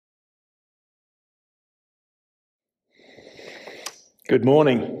Good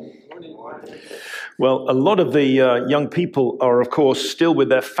morning. Well, a lot of the young people are, of course, still with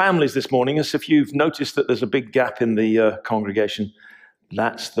their families this morning. As if you've noticed that there's a big gap in the congregation,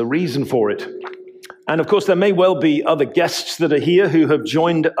 that's the reason for it. And of course, there may well be other guests that are here who have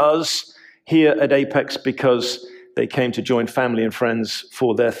joined us here at Apex because they came to join family and friends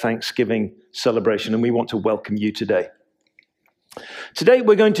for their Thanksgiving celebration, and we want to welcome you today. Today,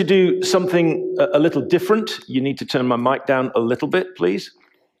 we're going to do something a little different. You need to turn my mic down a little bit, please.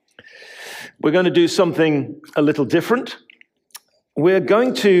 We're going to do something a little different. We're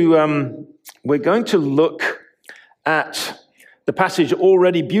going to look at the passage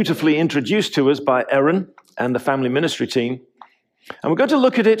already beautifully introduced to us by Erin and the family ministry team. And we're going to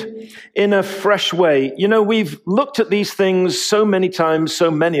look at it in a fresh way. You know, we've looked at these things so many times, so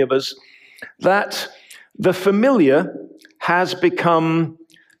many of us, that the familiar has become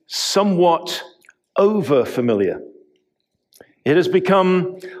somewhat over-familiar. It has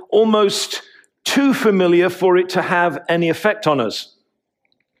become almost too familiar for it to have any effect on us.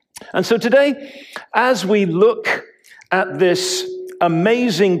 And so today, as we look at this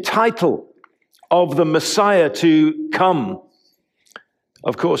amazing title of the Messiah to come,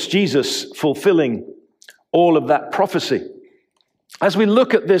 of course, Jesus fulfilling all of that prophecy. As we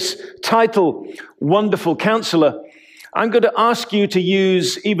look at this title, Wonderful Counselor, I'm going to ask you to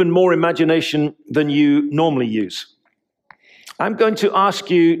use even more imagination than you normally use. I'm going to ask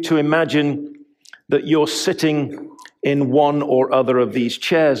you to imagine that you're sitting in one or other of these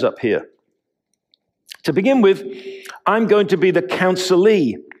chairs up here. To begin with, I'm going to be the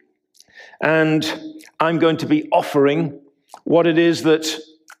counselee, and I'm going to be offering what it is that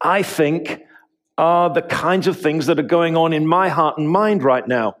I think are the kinds of things that are going on in my heart and mind right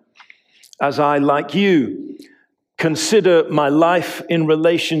now, as I, like you, consider my life in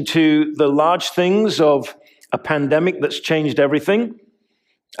relation to the large things of a pandemic that's changed everything,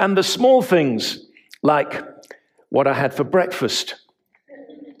 and the small things like what I had for breakfast.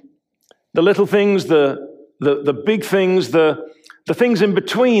 The little things, the big things, the things in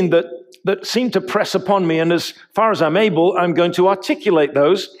between that seem to press upon me, and as far as I'm able, I'm going to articulate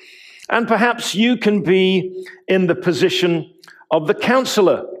those. And perhaps you can be in the position of the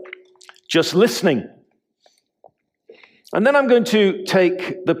counselor, just listening. And then I'm going to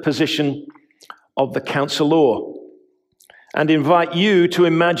take the position of the counselor and invite you to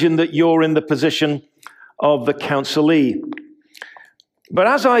imagine that you're in the position of the counselee. But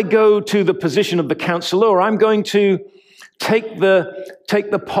as I go to the position of the counselor, I'm going to take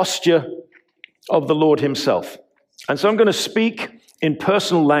the posture of the Lord himself. And so I'm going to speak in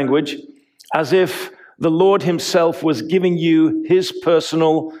personal language as if the Lord himself was giving you his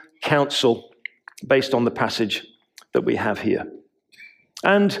personal counsel based on the passage that we have here.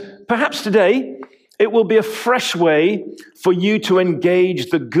 And perhaps today, it will be a fresh way for you to engage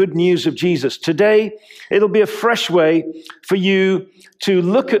the good news of Jesus. Today, it'll be a fresh way for you to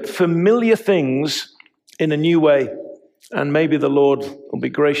look at familiar things in a new way. And maybe the Lord will be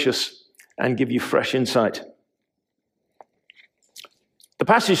gracious and give you fresh insight. The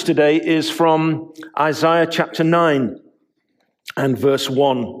passage today is from Isaiah chapter 9 and verse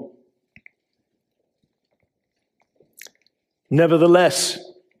 1. Nevertheless,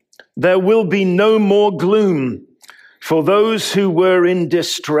 there will be no more gloom for those who were in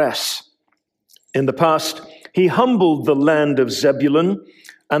distress. In the past, he humbled the land of Zebulun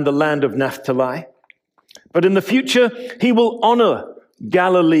and the land of Naphtali. But in the future, he will honor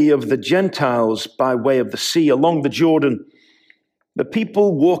Galilee of the Gentiles by way of the sea along the Jordan. The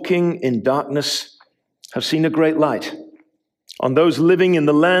people walking in darkness have seen a great light. On those living in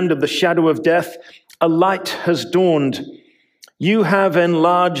the land of the shadow of death, a light has dawned. You have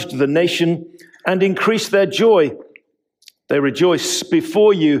enlarged the nation and increased their joy. They rejoice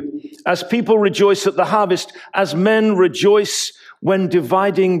before you as people rejoice at the harvest, as men rejoice when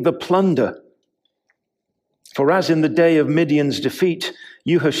dividing the plunder. For as in the day of Midian's defeat,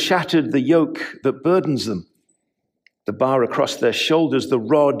 you have shattered the yoke that burdens them, the bar across their shoulders, the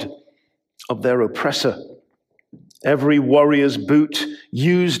rod of their oppressor. Every warrior's boot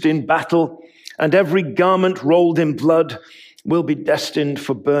used in battle and every garment rolled in blood will be destined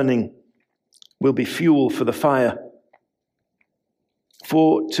for burning, will be fuel for the fire.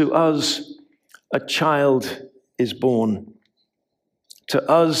 For to us a child is born, to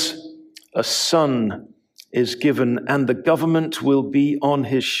us a son is given, and the government will be on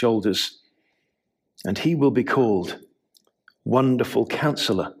his shoulders, and he will be called Wonderful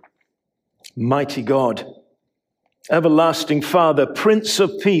Counselor, Mighty God, Everlasting Father, Prince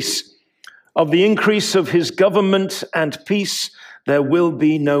of Peace. Of the increase of his government and peace, there will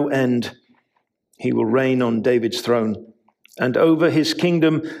be no end. He will reign on David's throne and over his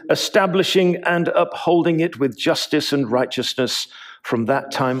kingdom, establishing and upholding it with justice and righteousness from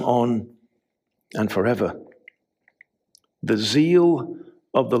that time on and forever. The zeal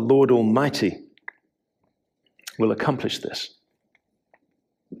of the Lord Almighty will accomplish this.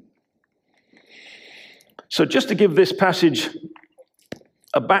 So just to give this passage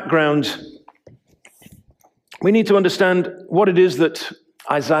a background, we need to understand what it is that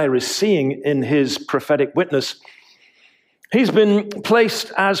Isaiah is seeing in his prophetic witness. He's been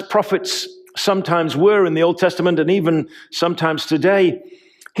placed, as prophets sometimes were in the Old Testament and even sometimes today,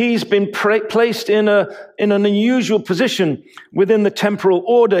 he's been placed in an unusual position within the temporal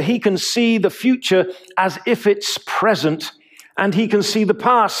order. He can see the future as if it's present, and he can see the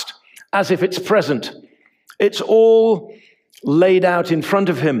past as if it's present. It's all laid out in front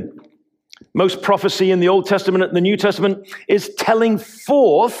of him. Most prophecy in the Old Testament and the New Testament is telling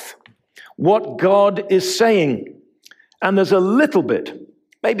forth what God is saying. And there's a little bit,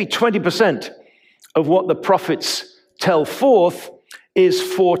 maybe 20% of what the prophets tell forth is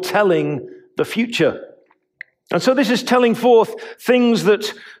foretelling the future. And so this is telling forth things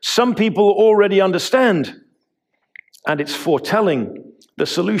that some people already understand. And it's foretelling the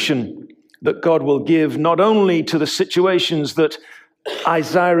solution that God will give not only to the situations that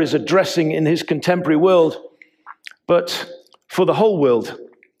Isaiah is addressing in his contemporary world, but for the whole world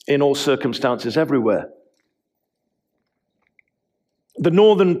in all circumstances everywhere. The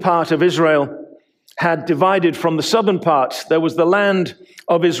northern part of Israel had divided from the southern part. There was the land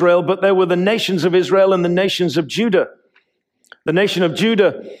of Israel, but there were the nations of Israel and the nations of Judah. The nation of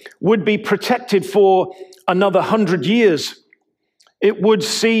Judah would be protected for another 100 years. It would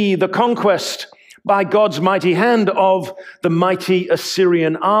see the conquest by God's mighty hand of the mighty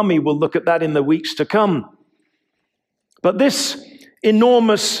Assyrian army. We'll look at that in the weeks to come. But this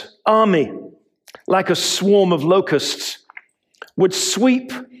enormous army, like a swarm of locusts, would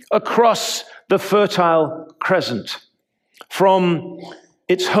sweep across the Fertile Crescent from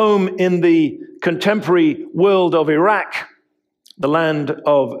its home in the contemporary world of Iraq, the land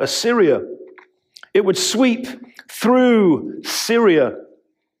of Assyria. It would sweep through Syria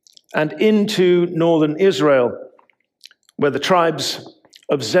and into northern Israel, where the tribes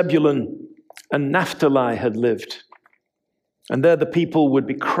of Zebulun and Naphtali had lived. And there the people would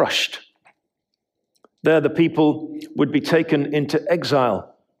be crushed. There the people would be taken into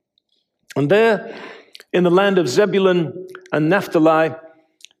exile. And there, in the land of Zebulun and Naphtali,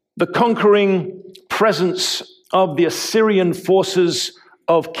 the conquering presence of the Assyrian forces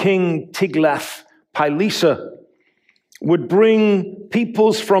of King Tiglath-Pileser would bring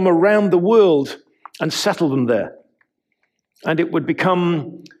peoples from around the world and settle them there. And it would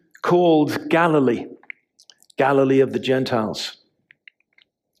become called Galilee, Galilee of the Gentiles.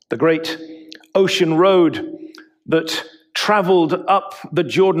 The great ocean road that traveled up the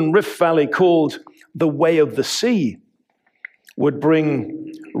Jordan Rift Valley, called the Way of the Sea, would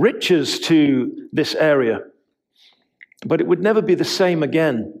bring riches to this area. But it would never be the same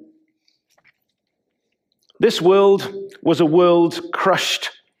again. This world was a world crushed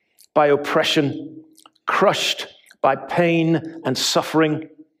by oppression, crushed by pain and suffering,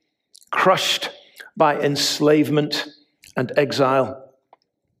 crushed by enslavement and exile,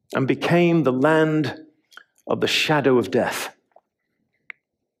 and became the land of the shadow of death.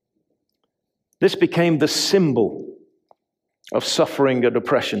 This became the symbol of suffering and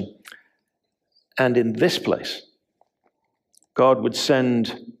oppression. And in this place, God would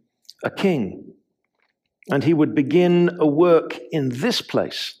send a king, and he would begin a work in this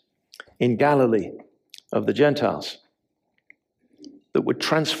place, in Galilee of the Gentiles, that would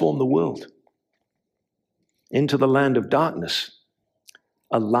transform the world. Into the land of darkness,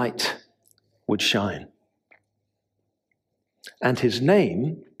 a light would shine. And his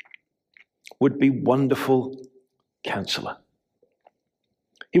name would be Wonderful Counselor.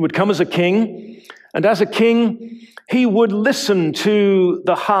 He would come as a king, and as a king, he would listen to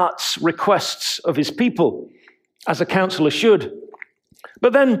the heart's requests of his people, as a counselor should.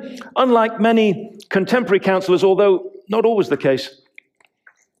 But then, unlike many contemporary counselors, although not always the case,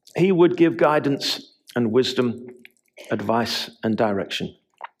 he would give guidance and wisdom, advice and direction.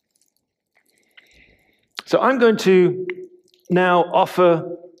 So I'm going to now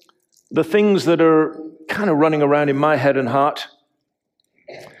offer the things that are kind of running around in my head and heart.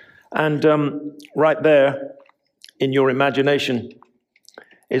 And right there in your imagination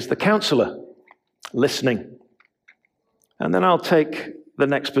is the counselor listening. And then I'll take the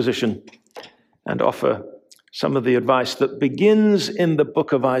next position and offer some of the advice that begins in the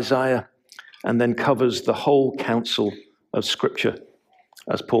book of Isaiah and then covers the whole counsel of Scripture,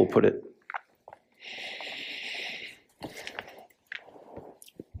 as Paul put it.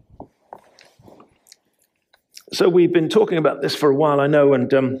 so we've been talking about this for a while, I know, and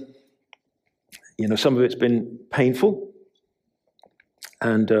some of it's been painful,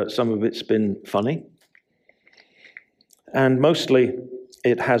 and some of it's been funny, and mostly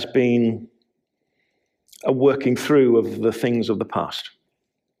it has been a working through of the things of the past.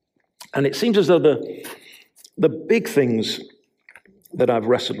 And it seems as though the big things that I've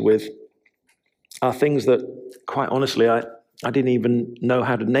wrestled with are things that, quite honestly, I didn't even know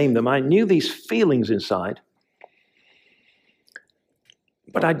how to name them. I knew these feelings inside,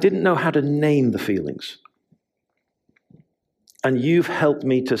 but I didn't know how to name the feelings. And you've helped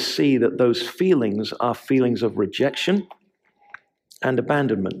me to see that those feelings are feelings of rejection and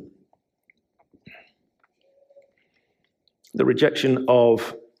abandonment. The rejection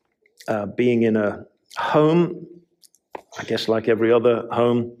of being in a home, I guess like every other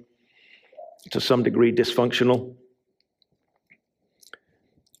home, to some degree dysfunctional,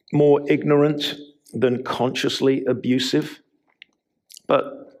 more ignorant than consciously abusive,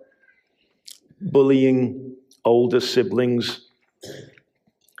 but bullying older siblings,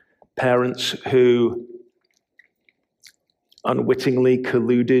 parents who unwittingly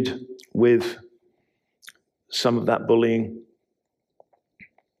colluded with some of that bullying.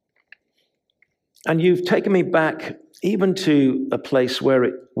 And you've taken me back even to a place where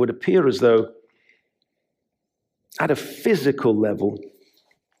it would appear as though, at a physical level,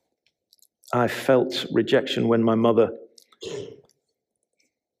 I felt rejection when my mother,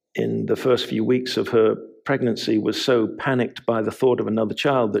 in the first few weeks of her pregnancy, was so panicked by the thought of another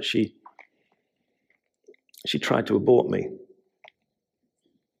child that she tried to abort me.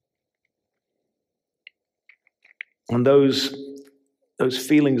 And those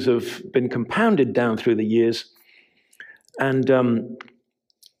feelings have been compounded down through the years. And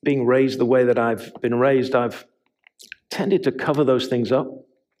being raised the way that I've been raised, I've tended to cover those things up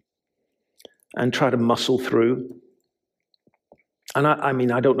and try to muscle through. And I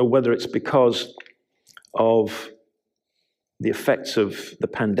mean, I don't know whether it's because of the effects of the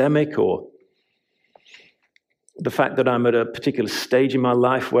pandemic or the fact that I'm at a particular stage in my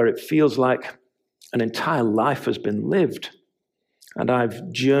life where it feels like an entire life has been lived. And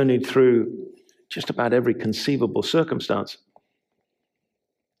I've journeyed through just about every conceivable circumstance.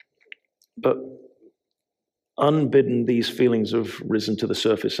 But unbidden, these feelings have risen to the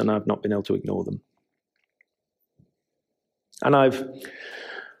surface, and I've not been able to ignore them. And I've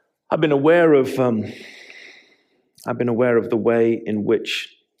been aware of the way in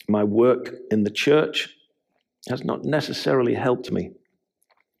which my work in the church has not necessarily helped me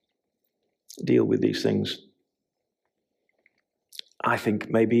deal with these things. I think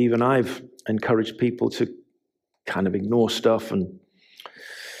maybe even I've encouraged people to kind of ignore stuff and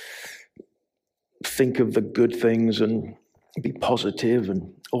think of the good things and be positive,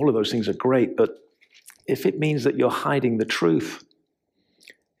 and all of those things are great, but if it means that you're hiding the truth,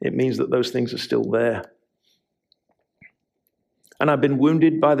 it means that those things are still there. And I've been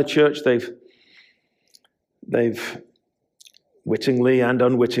wounded by the church. They've wittingly and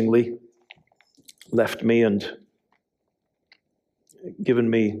unwittingly left me and given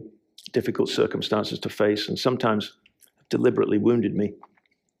me difficult circumstances to face, and sometimes deliberately wounded me.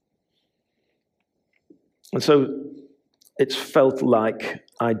 And so it's felt like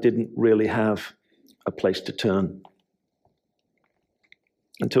I didn't really have a place to turn.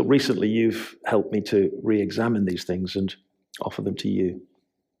 Until recently, you've helped me to re-examine these things and offer them to you.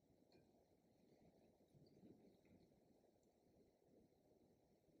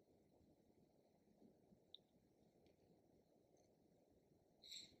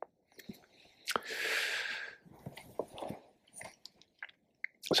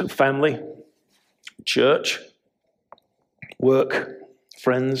 So family, church, work,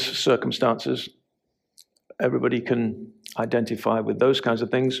 friends, circumstances, everybody can identify with those kinds of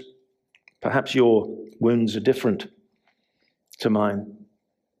things. Perhaps your wounds are different to mine.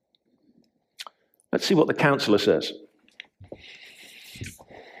 Let's see what the counselor says.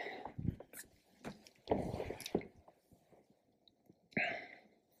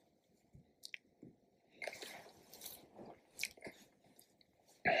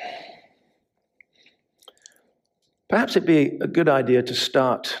 Perhaps it'd be a good idea to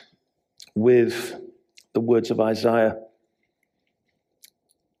start with the words of Isaiah,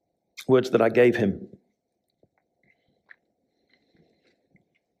 words that I gave him.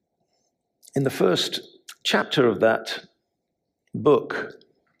 In the first chapter of that book,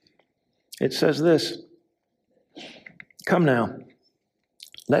 it says this: "Come now,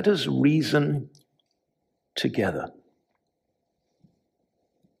 let us reason together."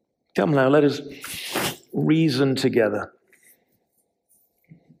 Come now, let us reason together.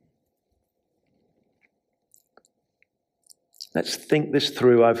 Let's think this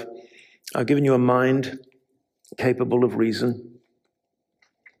through. I've given you a mind capable of reason.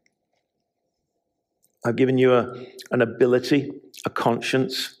 I've given you an ability, a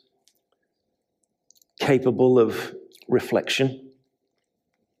conscience capable of reflection.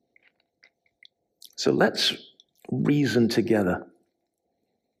 So let's reason together.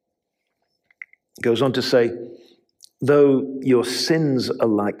 It goes on to say, though your sins are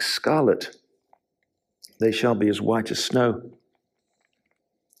like scarlet, they shall be as white as snow.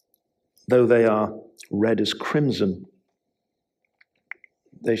 Though they are red as crimson,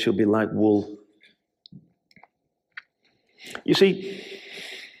 they shall be like wool. You see,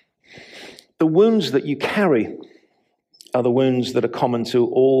 the wounds that you carry are the wounds that are common to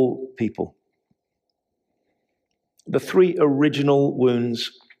all people. The three original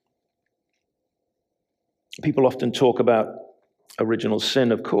wounds. People often talk about original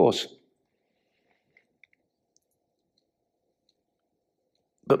sin, of course.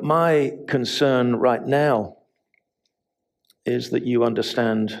 But my concern right now is that you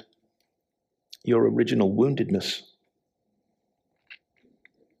understand your original woundedness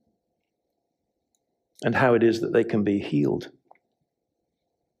and how it is that they can be healed.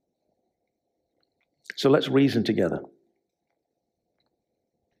 So let's reason together.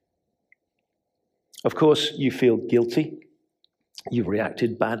 Of course, you feel guilty. You've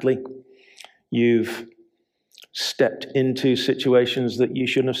reacted badly. You've stepped into situations that you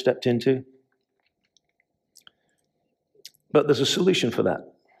shouldn't have stepped into. But there's a solution for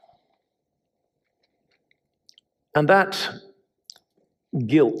that. And that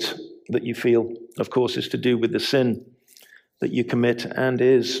guilt that you feel, of course, is to do with the sin that you commit and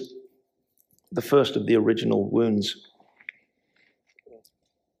is the first of the original wounds.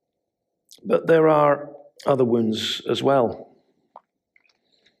 But there are other wounds as well.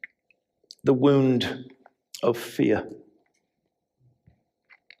 The wound of fear.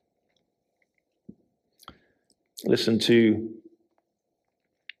 Listen to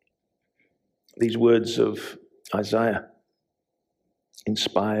these words of Isaiah,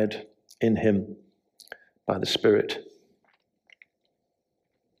 inspired in him by the Spirit.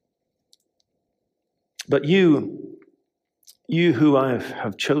 But you who I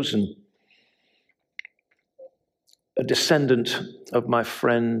have chosen, a descendant of my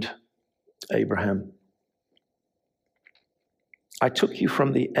friend Abraham, I took you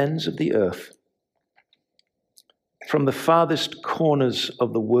from the ends of the earth, from the farthest corners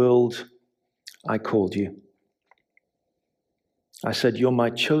of the world, I called you. I said, you're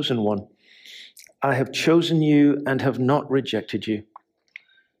my chosen one. I have chosen you and have not rejected you.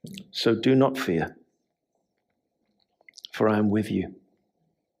 So do not fear, for I am with you.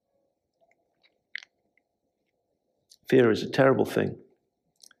 Fear is a terrible thing.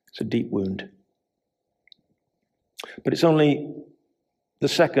 It's a deep wound. But it's only the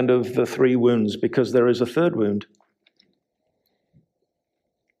second of the three wounds, because there is a third wound.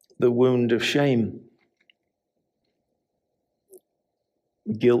 The wound of shame.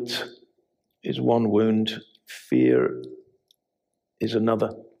 Guilt is one wound. Fear is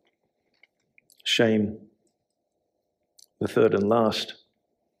another. Shame, the third and last.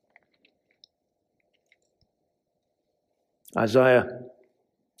 Isaiah,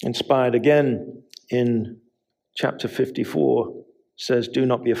 inspired again in chapter 54, says, do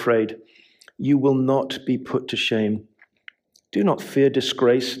not be afraid. You will not be put to shame. Do not fear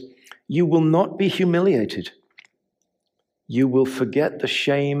disgrace. You will not be humiliated. You will forget the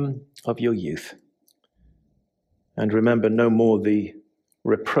shame of your youth and remember no more the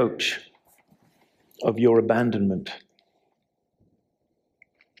reproach of your abandonment.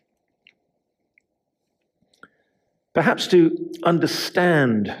 Perhaps to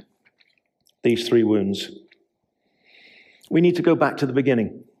understand these three wounds, we need to go back to the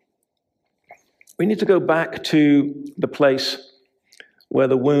beginning. We need to go back to the place where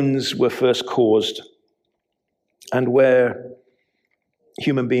the wounds were first caused and where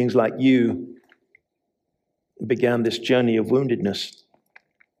human beings like you began this journey of woundedness.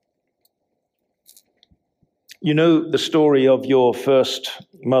 You know the story of your first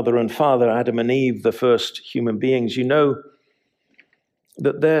mother and father, Adam and Eve, the first human beings. You know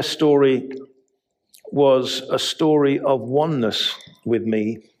that their story was a story of oneness with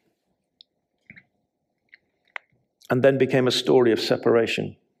me and then became a story of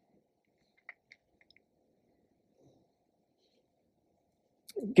separation.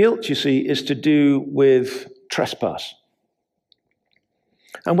 Guilt, you see, is to do with trespass.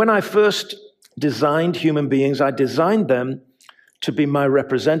 And when I first designed human beings, I designed them to be my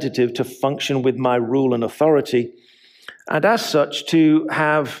representative, to function with my rule and authority, and as such to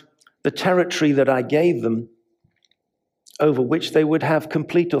have the territory that I gave them over which they would have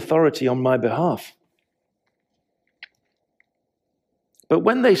complete authority on my behalf. But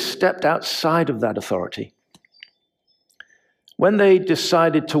when they stepped outside of that authority, when they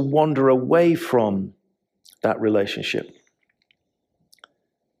decided to wander away from that relationship,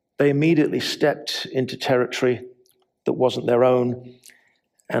 they immediately stepped into territory that wasn't their own,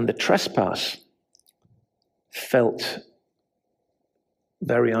 and the trespass felt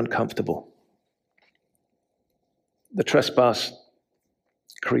very uncomfortable. The trespass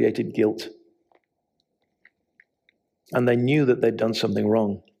created guilt, and they knew that they'd done something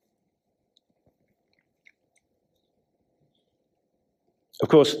wrong. Of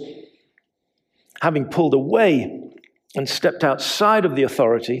course, having pulled away and stepped outside of the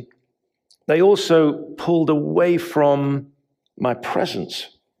authority, they also pulled away from my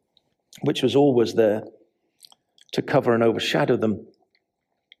presence, which was always there to cover and overshadow them.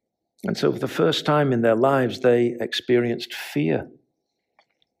 And so for the first time in their lives, they experienced fear.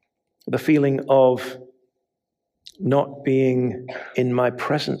 The feeling of not being in my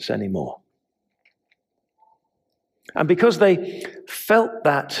presence anymore. And because they felt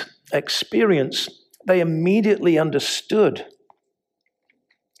that experience, they immediately understood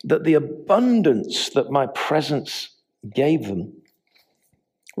that the abundance that my presence gave them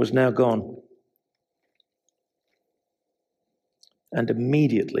was now gone. And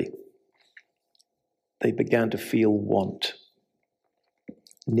immediately, they began to feel want,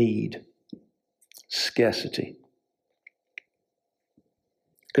 need, scarcity.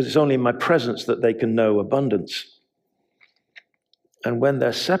 Because it's only in my presence that they can know abundance. And when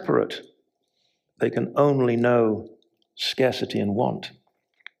they're separate, they can only know scarcity and want.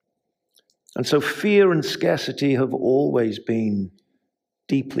 And so fear and scarcity have always been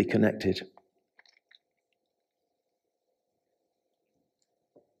deeply connected.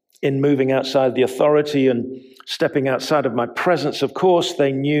 In moving outside the authority and stepping outside of my presence, of course,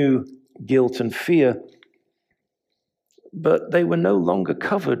 they knew guilt and fear, but they were no longer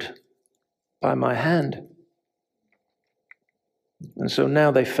covered by my hand. And so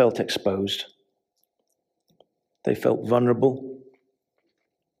now they felt exposed. They felt vulnerable.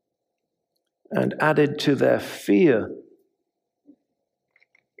 And added to their fear,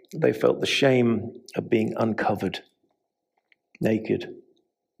 they felt the shame of being uncovered, naked.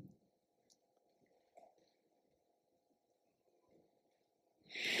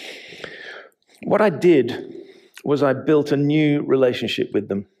 What I did was I built a new relationship with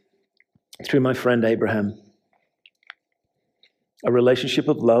them through my friend Abraham. A relationship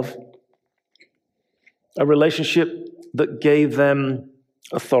of love, a relationship that gave them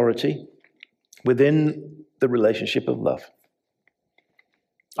authority within the relationship of love.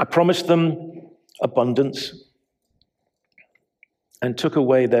 I promised them abundance and took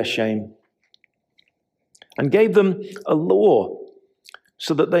away their shame and gave them a law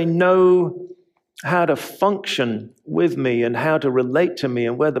so that they know how to function with me and how to relate to me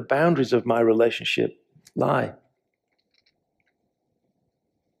and where the boundaries of my relationship lie.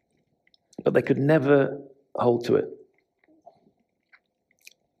 But they could never hold to it.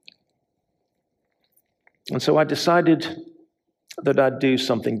 And so I decided that I'd do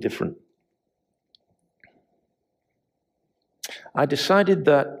something different. I decided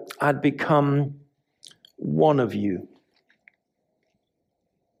that I'd become one of you.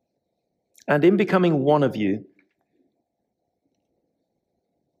 And in becoming one of you,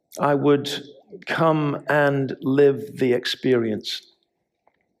 I would come and live the experience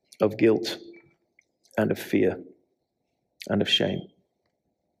of guilt and of fear and of shame.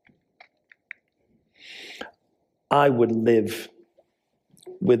 I would live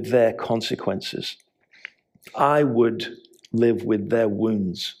with their consequences. I would live with their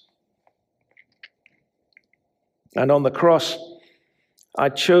wounds. And on the cross, I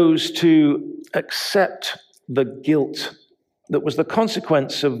chose to accept the guilt that was the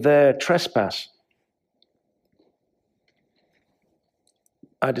consequence of their trespass.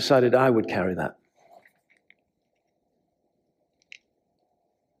 I decided I would carry that.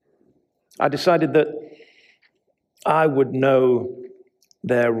 I decided that I would know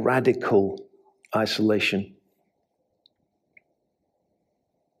their radical isolation.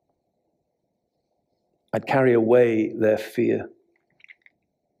 I'd carry away their fear.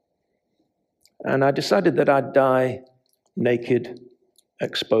 And I decided that I'd die naked,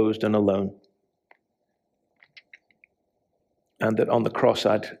 exposed, and alone. And that on the cross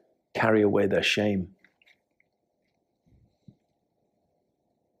I'd carry away their shame.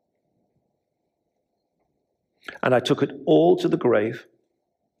 And I took it all to the grave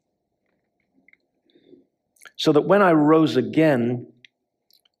so that when I rose again,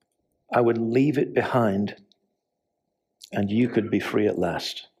 I would leave it behind and you could be free at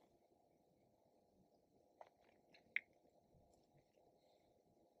last.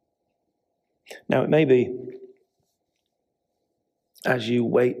 Now, it may be, as you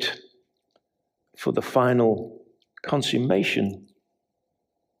wait for the final consummation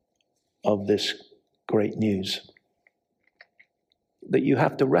of this great news, that you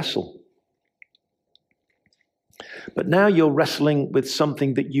have to wrestle. But now you're wrestling with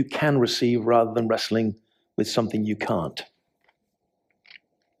something that you can receive rather than wrestling with something you can't.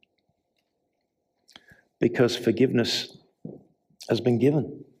 Because forgiveness has been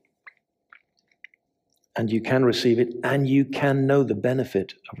given. And you can receive it, and you can know the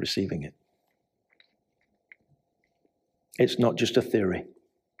benefit of receiving it. It's not just a theory.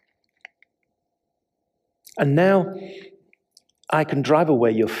 And now I can drive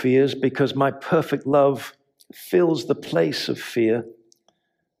away your fears because my perfect love fills the place of fear.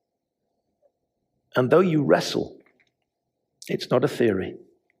 And though you wrestle, it's not a theory.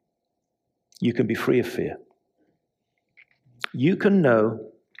 You can be free of fear. You can know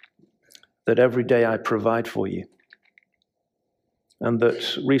that every day I provide for you, and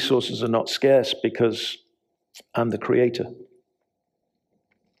that resources are not scarce because I'm the creator.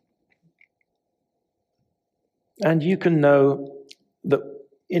 And you can know that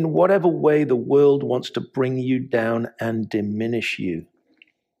in whatever way the world wants to bring you down and diminish you,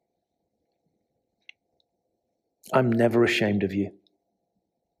 I'm never ashamed of you.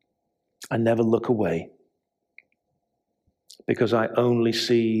 I never look away because I only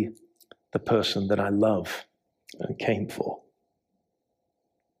see the person that I love and came for.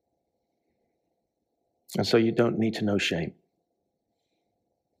 And so you don't need to know shame.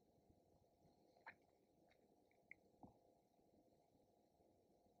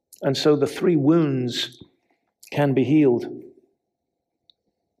 And so the 3 wounds can be healed.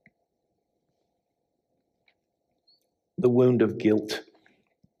 The wound of guilt,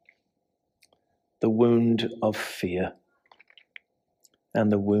 the wound of fear,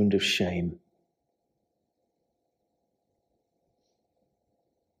 and the wound of shame.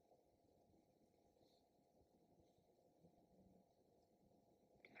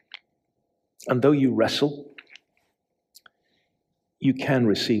 And though you wrestle, you can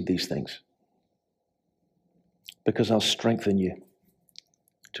receive these things because I'll strengthen you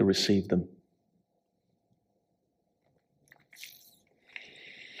to receive them.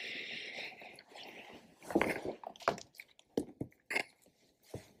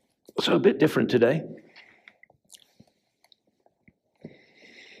 So a bit different today.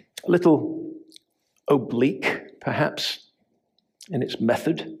 A little oblique, perhaps, in its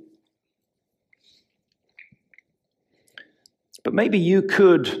method. But maybe you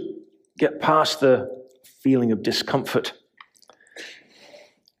could get past the feeling of discomfort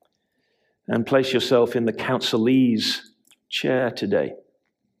and place yourself in the counselee's chair today.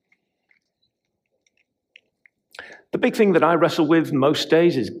 The big thing that I wrestle with most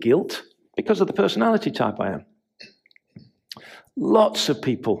days is guilt because of the personality type I am. Lots of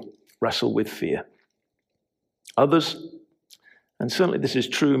people wrestle with fear. Others, and certainly this is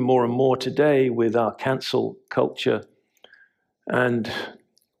true more and more today with our cancel culture and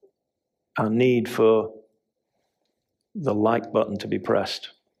our need for the like button to be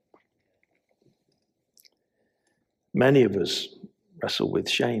pressed. Many of us wrestle with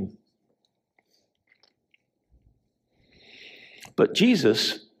shame. But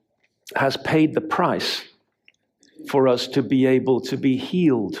Jesus has paid the price for us to be able to be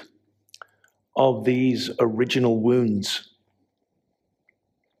healed of these original wounds.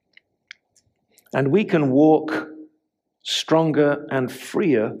 And we can walk stronger and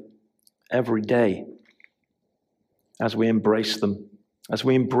freer every day as we embrace them, as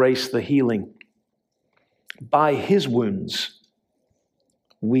we embrace the healing. By his wounds,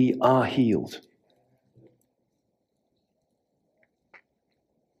 we are healed.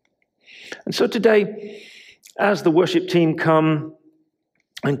 And so today, as the worship team come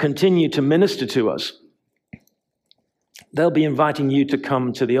and continue to minister to us, they'll be inviting you to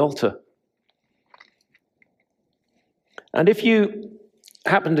come to the altar. And if you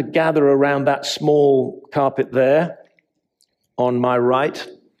happen to gather around that small carpet there on my right,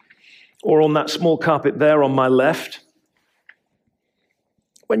 or on that small carpet there on my left,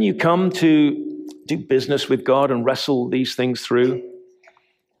 when you come to do business with God and wrestle these things through,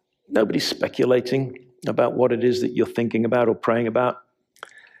 nobody's speculating about what it is that you're thinking about or praying about,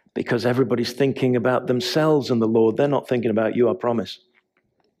 because everybody's thinking about themselves and the Lord. They're not thinking about you, I promise.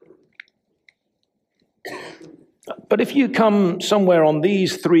 But if you come somewhere on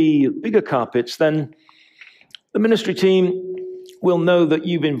these 3 bigger carpets, then the ministry team will know that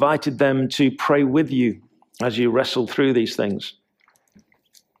you've invited them to pray with you as you wrestle through these things.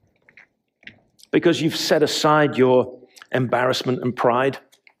 Because you've set aside your embarrassment and pride.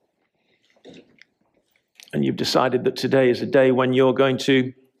 And you've decided that today is a day when you're going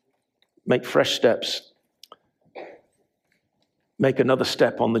to make fresh steps. Make another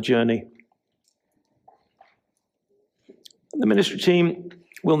step on the journey. The ministry team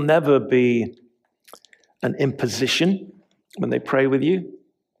will never be an imposition when they pray with you.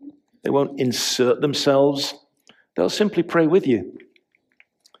 They won't insert themselves. They'll simply pray with you.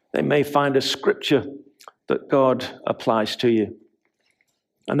 They may find a scripture that God applies to you.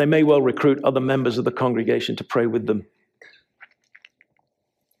 And they may well recruit other members of the congregation to pray with them.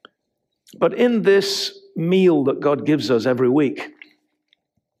 But in this meal that God gives us every week,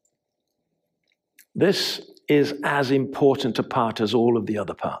 this is as important a part as all of the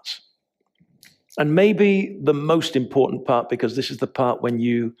other parts. And maybe the most important part, because this is the part when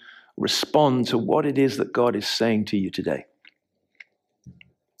you respond to what it is that God is saying to you today.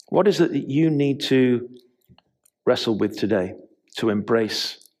 What is it that you need to wrestle with today, to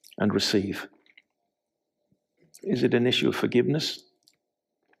embrace and receive? Is it an issue of forgiveness?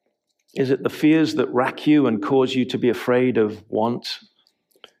 Is it the fears that rack you and cause you to be afraid of want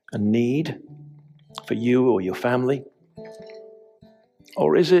and need for you or your family?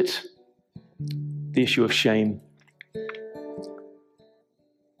 Or is it the issue of shame?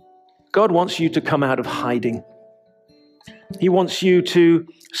 God wants you to come out of hiding. He wants you to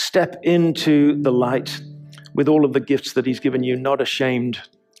step into the light with all of the gifts that He's given you, not ashamed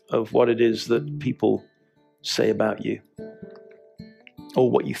of what it is that people say about you or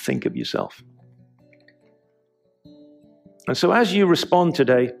what you think of yourself. And so as you respond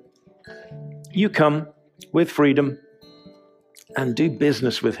today, you come with freedom and do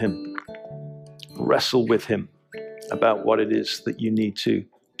business with Him. Wrestle with Him about what it is that you need to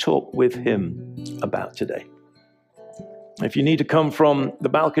talk with Him about today. If you need to come from the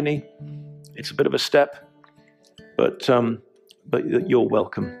balcony, it's a bit of a step, but you're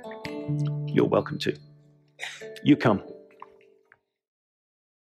welcome. You're welcome to. You come.